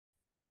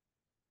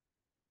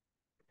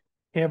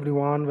Hey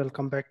everyone,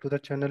 welcome back to the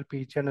channel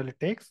PG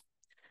Analytics.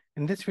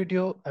 In this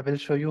video, I will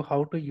show you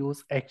how to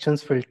use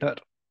actions filter.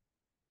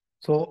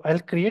 So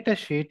I'll create a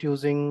sheet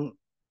using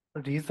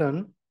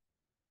reason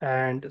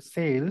and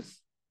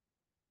sales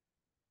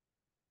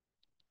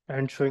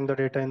and showing the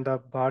data in the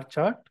bar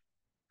chart.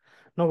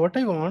 Now what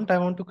I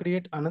want to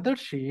create another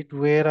sheet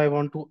where I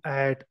want to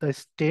add the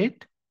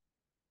state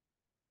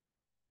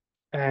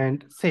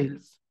and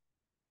sales.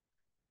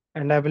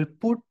 And I will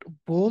put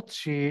both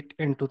sheet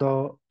into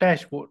the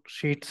dashboard,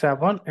 sheet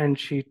 7 and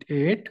sheet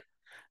 8.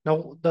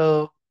 Now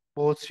the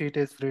both sheet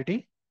is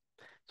ready.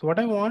 So what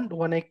I want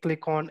when I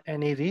click on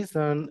any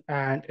reason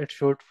and it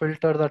should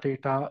filter the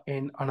data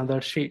in another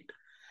sheet.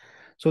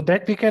 So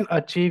that we can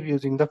achieve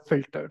using the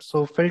filter.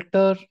 So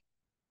filter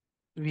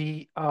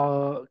we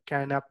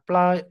can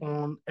apply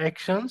on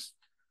actions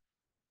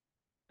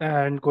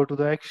and go to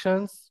the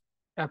actions,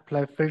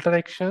 apply filter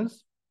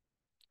actions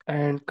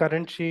and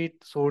current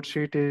sheet, source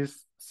sheet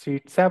is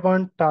sheet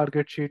 7,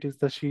 target sheet is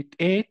the sheet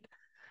 8.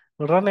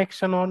 Run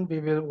action on, we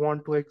will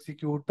want to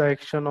execute the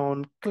action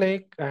on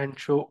click and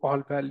show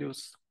all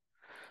values.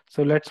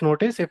 So let's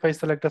notice if I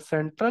select the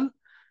central,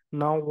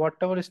 now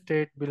whatever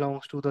state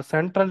belongs to the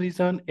central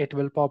region, it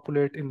will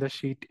populate in the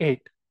sheet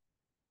 8.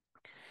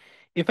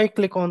 If I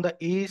click on the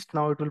east,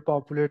 now it will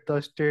populate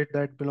the state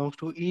that belongs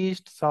to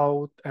east,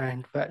 south,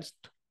 and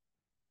west.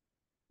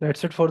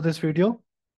 That's it for this video.